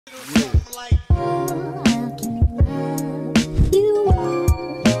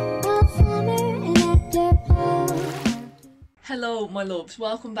Hello my loves,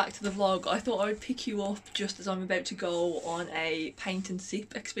 welcome back to the vlog. I thought I would pick you up just as I'm about to go on a paint and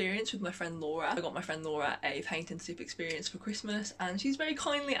sip experience with my friend Laura. I got my friend Laura a paint and sip experience for Christmas and she's very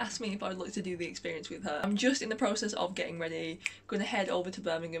kindly asked me if I would like to do the experience with her. I'm just in the process of getting ready, gonna head over to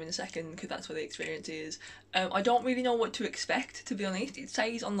Birmingham in a second because that's where the experience is. I don't really know what to expect, to be honest. It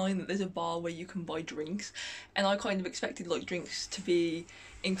says online that there's a bar where you can buy drinks and I kind of expected like drinks to be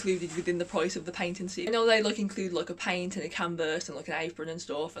included within the price of the paint and sip. I know they like include like a paint and a canvas and like an apron and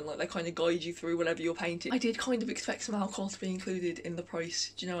stuff, and like they kind of guide you through whatever you're painting. I did kind of expect some alcohol to be included in the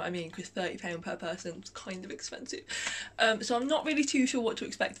price, do you know what I mean? Because £30 per person is kind of expensive. So I'm not really too sure what to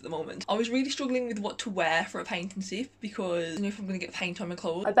expect at the moment. I was really struggling with what to wear for a paint and sip because I don't know if I'm going to get paint on my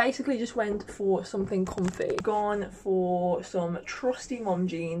clothes. I basically just went for something comfy. Gone for some trusty mom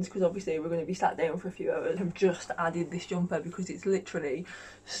jeans because obviously we're going to be sat down for a few hours. I've just added this jumper because it's literally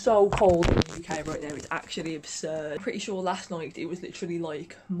so cold in the UK right now, it's actually absurd. I'm pretty sure last night it was literally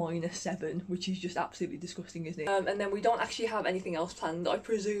like -7, which is just absolutely disgusting, isn't it? And then we don't actually have anything else planned. I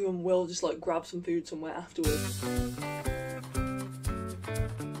presume we'll just like grab some food somewhere afterwards.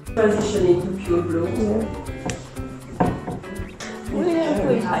 Transitioning to pure blue. Yeah. What are you going to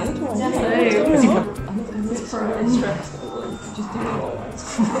paint I'm stressed. Just do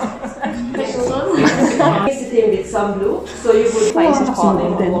Mix it in with some blue, so you would face it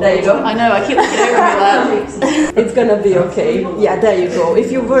falling. There you go. I know, I keep looking over at It's gonna be okay. Yeah, there you go.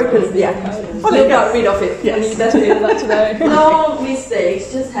 If you work with, yeah, you got rid of it. Yes. I need that today. No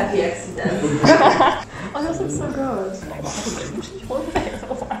mistakes, just happy accidents. Oh, that looks so good.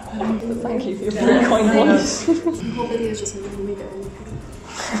 Thank you for your very kind words. The whole video is just me going.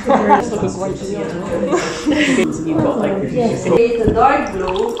 It's a dark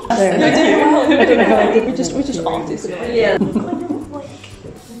blue. We just artists. Yeah. Do you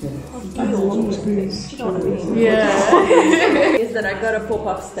know what I mean? Yeah. Is that I got a pop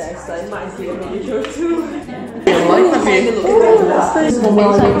upstairs, so it might be a minute or two.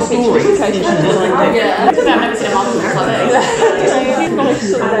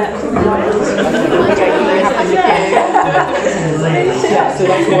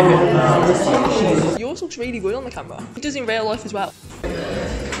 Yours looks really good on the camera. It does in real life as well.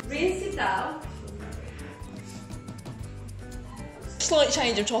 Rinse it out. Slight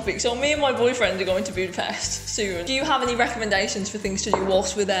change of topic. So me and my boyfriend are going to Budapest soon. Do you have any recommendations for things to do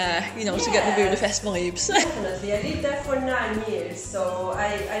whilst we're there, you know, to get the Budapest vibes? Definitely. I lived there for 9 years, so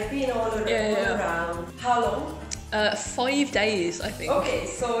I've been all around. How long? 5 days, I think. Okay,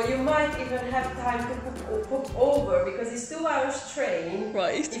 so you might even have time to pop over because it's 2 hours train.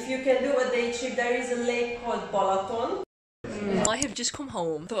 Right. If you can do a day trip, there is a lake called Balaton. I have just come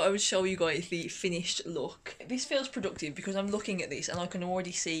home. Thought I would show you guys the finished look. This feels productive because I'm looking at this and I can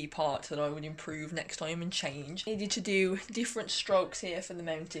already see parts that I would improve next time and change. Needed to do different strokes here for the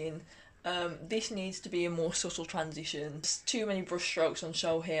mountain. This needs to be a more subtle transition. There's too many brush strokes on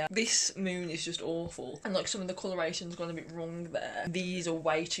show here. This moon is just awful and like some of the coloration's gone a bit wrong there. These are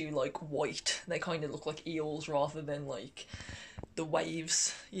way too like white. They kind of look like eels rather than like the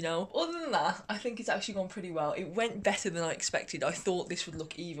waves, you know. Other than that, I think it's actually gone pretty well. It went better than I expected. I thought this would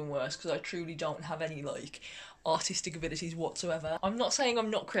look even worse because I truly don't have any like artistic abilities whatsoever. I'm not saying I'm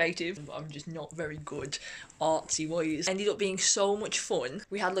not creative, but I'm just not very good artsy wise. Ended up being so much fun.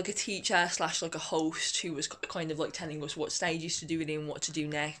 We had like a teacher slash like a host who was kind of like telling us what stages to do it in, what to do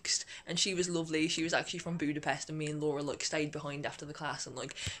next, and she was lovely. She was actually from Budapest and me and Laura like stayed behind after the class and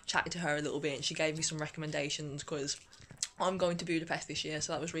like chatted to her a little bit and she gave me some recommendations because I'm going to Budapest this year,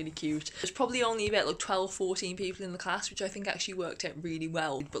 so that was really cute. There's probably only about like 12-14 people in the class, which I think actually worked out really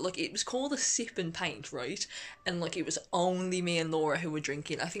well. But like it was called a sip and paint, right? And like it was only me and Laura who were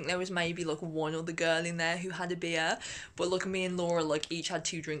drinking. I think there was maybe like one other girl in there who had a beer, but like me and Laura like each had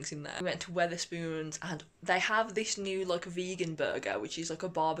 2 drinks in there. We went to Wetherspoons and they have this new like vegan burger, which is like a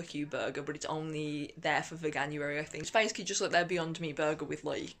barbecue burger, but it's only there for Veganuary, I think. It's basically just like their Beyond Meat burger with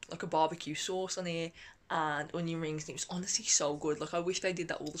like a barbecue sauce on it and onion rings, and it was honestly so good. Like I wish they did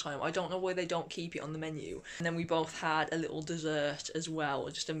that all the time. I don't know why they don't keep it on the menu. And then we both had a little dessert as well,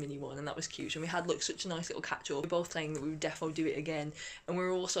 just a mini one, and that was cute. And we had like such a nice little catch up. We're both saying that we would defo do it again, and we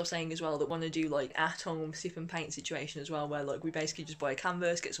were also saying as well that we want to do like at home sip and paint situation as well, where like we basically just buy a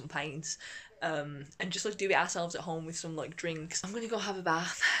canvas, get some paints, and just like do it ourselves at home with some like drinks. I'm gonna go have a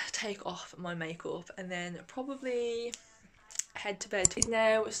bath, take off my makeup, and then probably head to bed. It's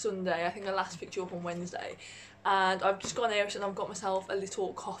now Sunday. I think I last picked you up on Wednesday. And I've just gone out and I've got myself a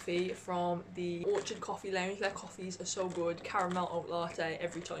little coffee from the Orchard Coffee Lounge. Their coffees are so good. Caramel oat latte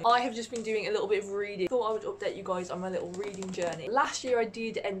every time. I have just been doing a little bit of reading. Thought I would update you guys on my little reading journey. Last year I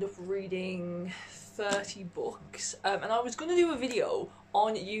did end up reading 30 books, and I was going to do a video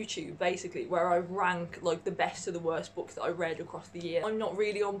on YouTube basically where I rank like the best to the worst books that I read across the year. I'm not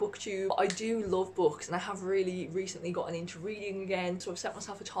really on booktube, but I do love books and I have really recently gotten into reading again, so I've set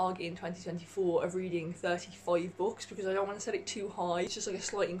myself a target in 2024 of reading 35 books because I don't want to set it too high. It's just like a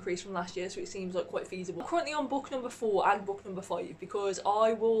slight increase from last year, so it seems like quite feasible. I'm currently on book number 4 and book number 5 because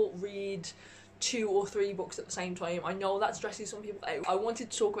I will read 2 or 3 books at the same time. I know that stresses some people out. I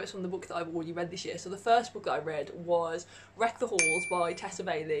wanted to talk about some of the books that I've already read this year. So the first book that I read was Wreck the Halls by Tessa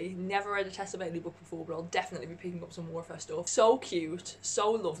Bailey. Never read a Tessa Bailey book before, but I'll definitely be picking up some more of her stuff. So cute,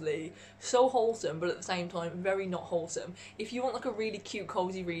 so lovely, so wholesome, but at the same time very not wholesome. If you want like a really cute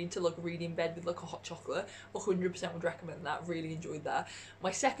cozy read to like read in bed with like a hot chocolate, 100% would recommend that. Really enjoyed that.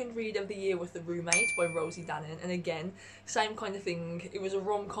 My second read of the year was The Roommate by Rosie Danan, and again same kind of thing. It was a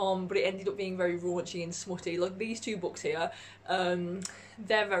rom-com, but it ended up being very raunchy and smutty. Like these 2 books here,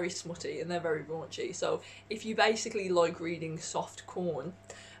 they're very smutty and they're very raunchy. So if you basically like reading soft corn,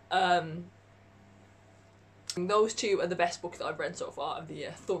 those 2 are the best books that I've read so far of the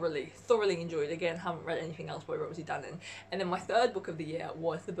year. Thoroughly enjoyed. Again, haven't read anything else by Rosie Danan. And then my third book of the year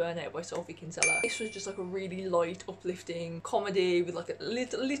was The Burnout by Sophie Kinsella. This was just like a really light, uplifting comedy with like a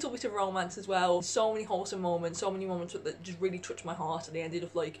little bit of romance as well. So many wholesome moments, so many moments that just really touched my heart, and they ended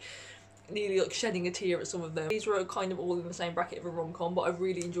up like nearly like shedding a tear at some of them. These were kind of all in the same bracket of a rom-com, but I've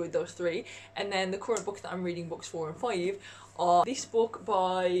really enjoyed those 3. And then the current book that I'm reading, books 4 and 5, are this book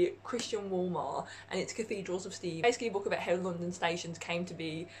by Christian Wolmar, and it's Cathedrals of Steam. Basically a book about how London stations came to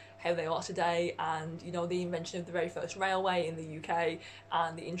be how they are today, and you know, the invention of the very first railway in the UK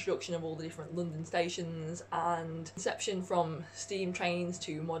and the introduction of all the different London stations and inception from steam trains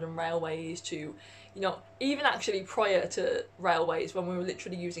to modern railways to, you know, even actually prior to railways when we were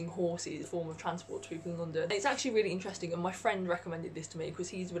literally using horses as a form of transport to people in London. And it's actually really interesting, and my friend recommended this to me because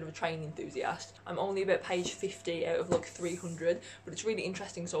he's a bit of a train enthusiast. I'm only about page 50 out of like 300, but it's really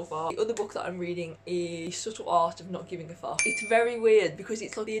interesting so far. The other book that I'm reading is Subtle Art of Not Giving a Fuck. It's very weird because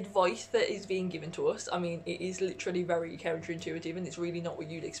it's like the advice that is being given to us. I mean, it is literally very counterintuitive and it's really not what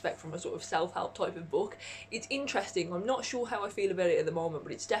you'd expect from a sort of self-help type of book. It's interesting. I'm not sure how I feel about it at the moment,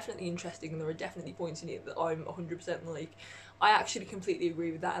 but it's definitely interesting, and there are definitely points in it that I'm 100% like, I actually completely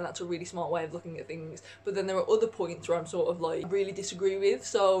agree with that, and that's a really smart way of looking at things. But then there are other points where I'm sort of like really disagree with.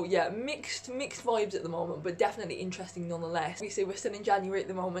 So yeah, mixed vibes at the moment, but definitely interesting nonetheless. Obviously we're still in January at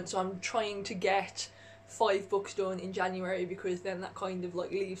the moment, so I'm trying to get 5 books done in January, because then that kind of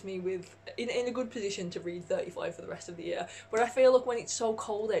like leaves me with in a good position to read 35 for the rest of the year. But I feel like when it's so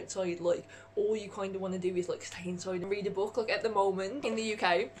cold outside, like all you kind of want to do is like stay inside and read a book. Like at the moment in the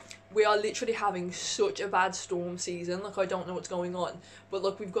UK we are literally having such a bad storm season. Like I don't know what's going on, but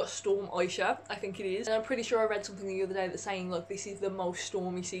like we've got Storm Aisha, I think it is, and I'm pretty sure I read something the other day that's saying like this is the most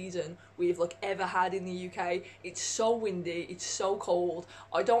stormy season we've like ever had in the UK. It's so windy, it's so cold.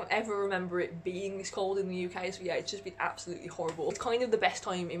 I don't ever remember it being this cold in the UK, so yeah, it's just been absolutely horrible. It's kind of the best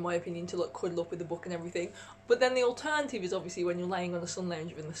time in my opinion to like cuddle up with a book and everything, but then the alternative is obviously when you're laying on a sun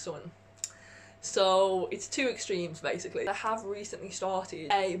lounger in the sun. So it's 2 extremes basically. I have recently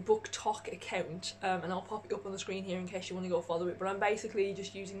started a BookTok account, and I'll pop it up on the screen here in case you want to go follow it, but I'm basically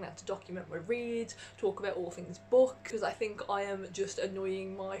just using that to document my reads, talk about all things book, because I think I am just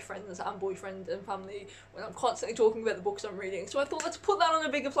annoying my friends and boyfriend and family when I'm constantly talking about the books I'm reading. So I thought let's put that on a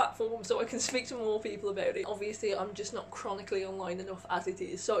bigger platform so I can speak to more people about it. Obviously I'm just not chronically online enough as it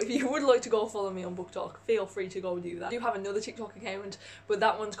is, so if you would like to go follow me on BookTok, feel free to go do that. I do have another TikTok account, but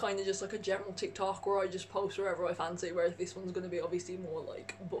that one's kind of just like a general TikTok where I just post wherever I fancy, whereas this one's going to be obviously more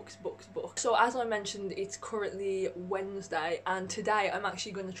like books. So as I mentioned, it's currently Wednesday, and today I'm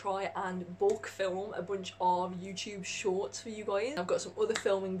actually going to try and bulk film a bunch of YouTube shorts for you guys. I've got some other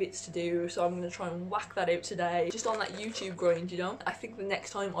filming bits to do, so I'm going to try and whack that out today, just on that YouTube grind, you know. I think the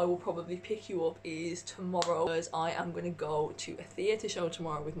next time I will probably pick you up is tomorrow, because I am going to go to a theatre show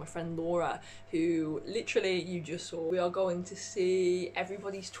tomorrow with my friend Laura, who literally you just saw. We are going to see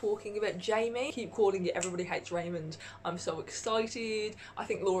Everybody's Talking About Jamie. me. Keep calling it Everybody Hates Raymond. I'm so excited. I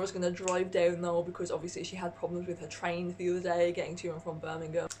think Laura's gonna drive down though, because obviously she had problems with her train the other day getting to and from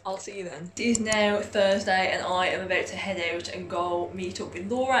Birmingham. I'll see you then. It is now Thursday and I am about to head out and go meet up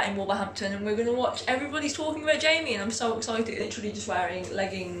with Laura in Wolverhampton, and we're gonna watch Everybody's Talking About Jamie, and I'm so excited. Literally just wearing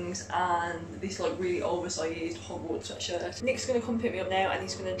leggings and this like really oversized Hogwarts sweatshirt. Nick's gonna come pick me up now and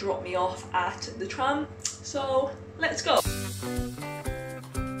he's gonna drop me off at the tram. So let's go.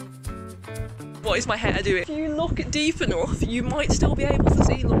 What is my hair doing? If you look deep enough, you might still be able to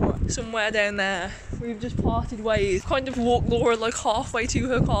see Laura somewhere down there. We've just parted ways. Kind of walked Laura like halfway to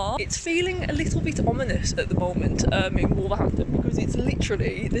her car. It's feeling a little bit ominous at the moment in Wolverhampton, because it's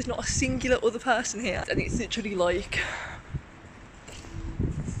literally, there's not a singular other person here, and it's literally like,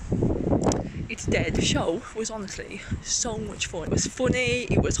 it's dead. The show was honestly so much fun. It was funny,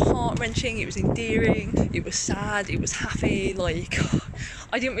 it was heart-wrenching, it was endearing, it was sad, it was happy. Like,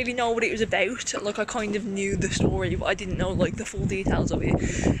 I didn't really know what it was about. Like, I kind of knew the story, but I didn't know like the full details of it.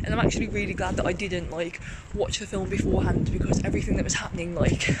 And I'm actually really glad that I didn't like watch the film beforehand, because everything that was happening,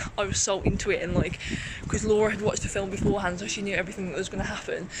 like, I was so into it, and like, because Laura had watched the film beforehand, so she knew everything that was going to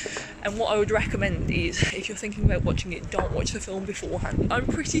happen. And what I would recommend is, if you're thinking about watching it, don't watch the film beforehand. I'm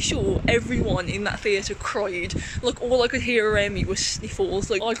pretty sure everyone in that theatre cried. Like, all I could hear around me was sniffles.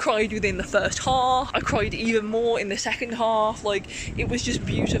 Like, I cried within the first half, I cried even more in the second half. Like, it was just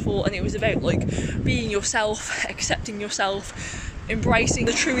beautiful, and it was about like being yourself, accepting yourself, embracing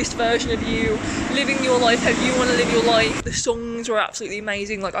the truest version of you, living your life how you want to live your life. The songs were absolutely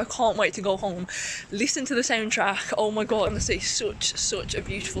amazing. Like, I can't wait to go home, listen to the soundtrack. Oh my god, honestly, such a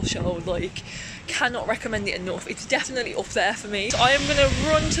beautiful show. Like, cannot recommend it enough. It's definitely up there for me. So I am gonna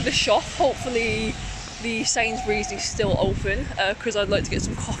run to the shop. Hopefully the Sainsbury's is still open, because I'd like to get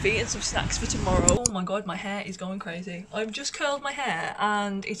some coffee and some snacks for tomorrow. Oh my god, my hair is going crazy. I've just curled my hair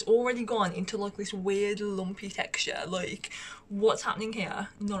and it's already gone into like this weird lumpy texture. Like, what's happening here?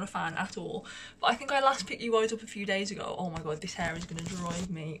 Not a fan at all. But I think I last picked you guys up a few days ago. Oh my god, this hair is gonna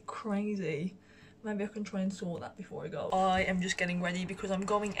drive me crazy. Maybe I can try and sort that before I go. I am just getting ready because I'm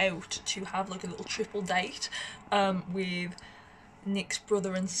going out to have like a little triple date with Nick's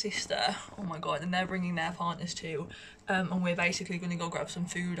brother and sister. Oh my god, and they're bringing their partners too. And we're basically going to go grab some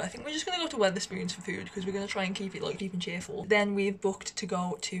food. I think we're just going to go to Wetherspoons for food, because we're going to try and keep it like cheap and cheerful. Then we've booked to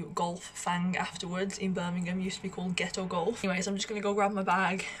go to Golf Fang afterwards in Birmingham. Used to be called Ghetto Golf. Anyways, I'm just going to go grab my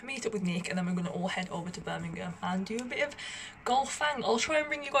bag, meet up with Nick, and then we're going to all head over to Birmingham and do a bit of Golf Fang. I'll try and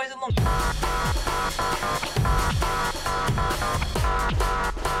bring you guys along.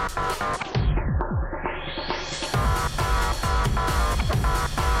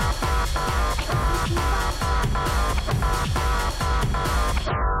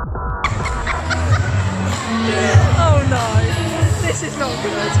 Oh no, this is not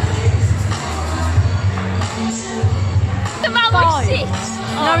good. The man was 6.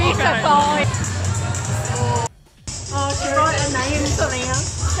 No, you said 5. Oh, she write her name somewhere.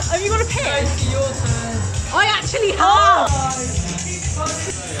 Have you got a pen? Your turn. I actually have.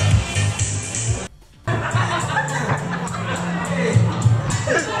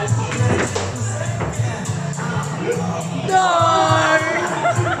 No!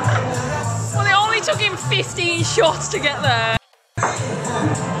 Well, it only took him 15 shots to get there.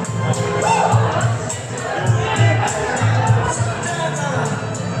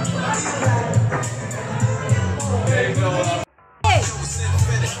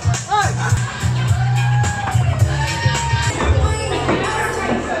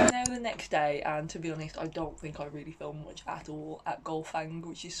 Day, and to be honest, I don't think I really filmed much at all at Golf Fang,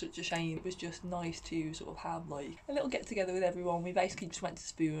 which is such a shame. It was just nice to sort of have like a little get together with everyone. We basically just went to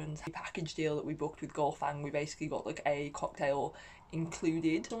Spoons. The package deal that we booked with Golf Fang, we basically got like a cocktail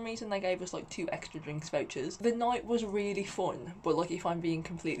included. For some reason they gave us like 2 extra drinks vouchers. The night was really fun, but like, if I'm being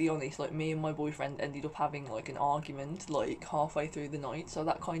completely honest, like, me and my boyfriend ended up having like an argument like halfway through the night, so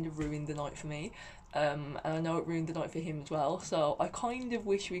that kind of ruined the night for me. And I know it ruined the night for him as well, so I kind of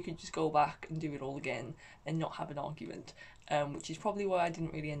wish we could just go back and do it all again and not have an argument, which is probably why I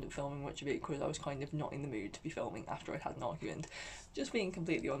didn't really end up filming much of it, because I was kind of not in the mood to be filming after I'd had an argument. Just being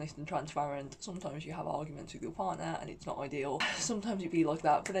completely honest and transparent, sometimes you have arguments with your partner and it's not ideal. Sometimes it be like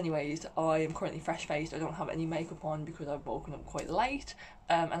that. But anyways, I am currently fresh faced. I don't have any makeup on because I've woken up quite late,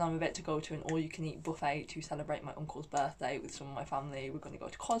 and I'm about to go to an all-you-can-eat buffet to celebrate my uncle's birthday with some of my family. We're going to go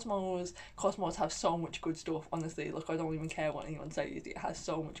to Cosmos. Cosmos has so much good stuff, honestly. Like, I don't even care what anyone says, it has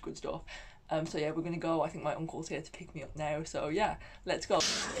so much good stuff. So yeah, we're gonna go. I think my uncle's here to pick me up now, so yeah, let's go.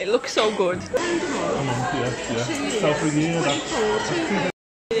 It looks so good.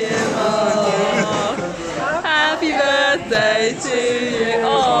 Happy birthday to you.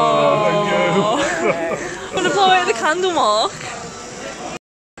 Oh, candle mark.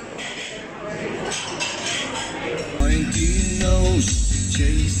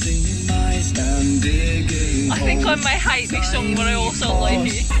 I think I may hate this song, but I also like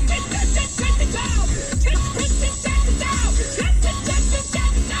it.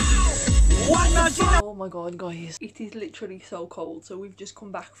 Oh my god, guys, it is literally so cold. So we've just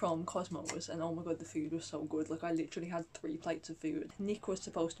come back from Cosmos and oh my god, the food was so good. Like, I literally had 3 plates of food. Nick was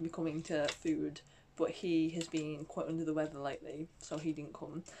supposed to be coming to food, but he has been quite under the weather lately, so he didn't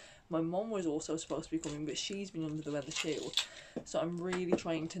come. My mum was also supposed to be coming, but she's been under the weather too. So I'm really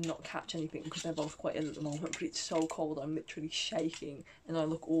trying to not catch anything because they're both quite ill at the moment, but it's so cold, I'm literally shaking and I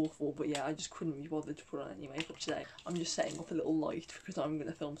look awful. But yeah, I just couldn't be bothered to put on any makeup today. I'm just setting up a little light because I'm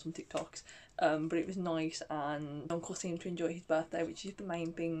going to film some TikToks. But it was nice, and Uncle seemed to enjoy his birthday, which is the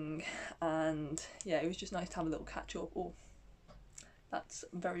main thing. And yeah, it was just nice to have a little catch up. Oh, that's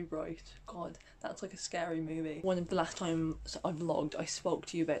very bright. God, that's like a scary movie. One of the last times I vlogged, I spoke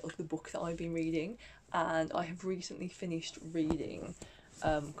to you about like the book that I've been reading, and I have recently finished reading,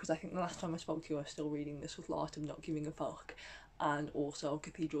 because I think the last time I spoke to you I was still reading This Was Art of Not Giving a Fuck, and also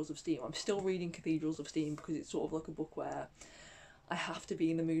Cathedrals of Steam. I'm still reading Cathedrals of Steam because it's sort of like a book where I have to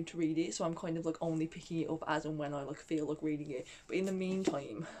be in the mood to read it, so I'm kind of like only picking it up as and when I like feel like reading it. But in the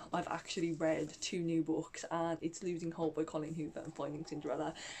meantime, I've actually read 2 new books, and it's Losing Hope by Colin Hoover and Finding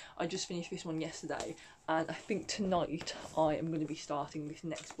Cinderella. I just finished this one yesterday, and I think tonight I am going to be starting this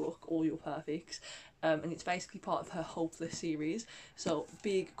next book, All Your Perfects. And it's basically part of her Hopeless series. So,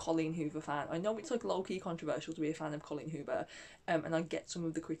 big Colin Hoover fan. I know it's like low-key controversial to be a fan of Colin Hoover, and I get some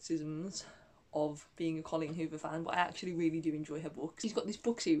of the criticisms of being a Colin Hoover fan, but I actually really do enjoy her books. She's got this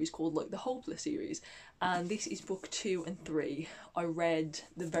book series called like the Hopeless series, and this is book 2 and 3. I read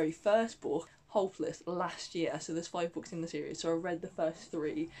the very first book, Hopeless, last year, so there's 5 books in the series, so I read the first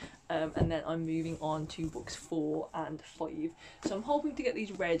 3, and then I'm moving on to books 4 and 5, so I'm hoping to get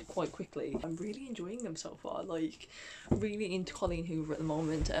these read quite quickly. I'm really enjoying them so far, like really into Colleen Hoover at the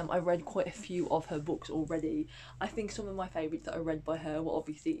moment. I read quite a few of her books already. I think some of my favourites that I read by her were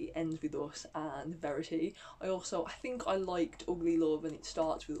obviously It Ends With Us and Verity. I think I liked Ugly Love and It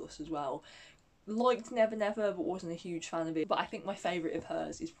Starts With Us as well. Liked Never Never, but wasn't a huge fan of it. But I think my favourite of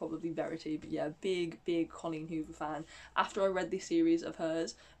hers is probably Verity. But yeah, big Colleen Hoover fan. After I read this series of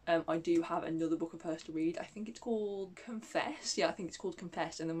hers, I do have another book of hers to read. I think it's called Confess. Yeah, I think it's called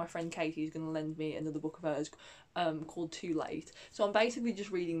Confess. And then my friend Katie is going to lend me another book of hers called Too Late. So I'm basically just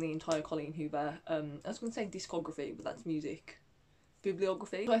reading the entire Colleen Hoover, I was going to say discography, but that's music.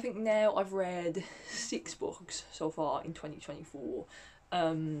 Bibliography. So I think now I've read 6 books so far in 2024.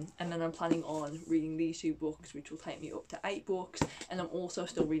 And then I'm planning on reading these 2 books, which will take me up to 8 books, and I'm also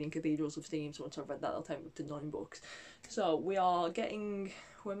still reading Cathedrals of Steam, so once I've read that that'll take me up to 9 books. So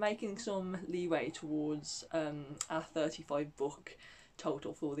we're making some leeway towards our 35 book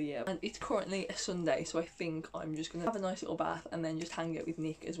total for the year. And it's currently a Sunday, so I think I'm just going to have a nice little bath and then just hang out with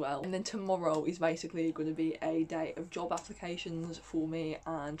Nick as well. And then tomorrow is basically going to be a day of job applications for me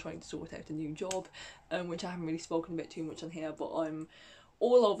and trying to sort out a new job, which I haven't really spoken about too much on here, but I'm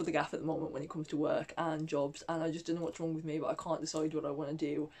all over the gaff at the moment when it comes to work and jobs, and I just don't know what's wrong with me, but I can't decide what I want to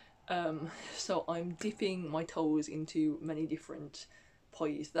do. So I'm dipping my toes into many different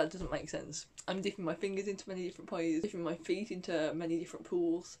pies. That doesn't make sense. I'm dipping my fingers into many different pies, dipping my feet into many different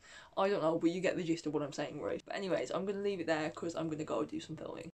pools. I don't know, but you get the gist of what I'm saying, right? But anyways, I'm going to leave it there because I'm going to go do some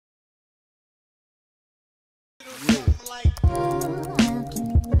filming.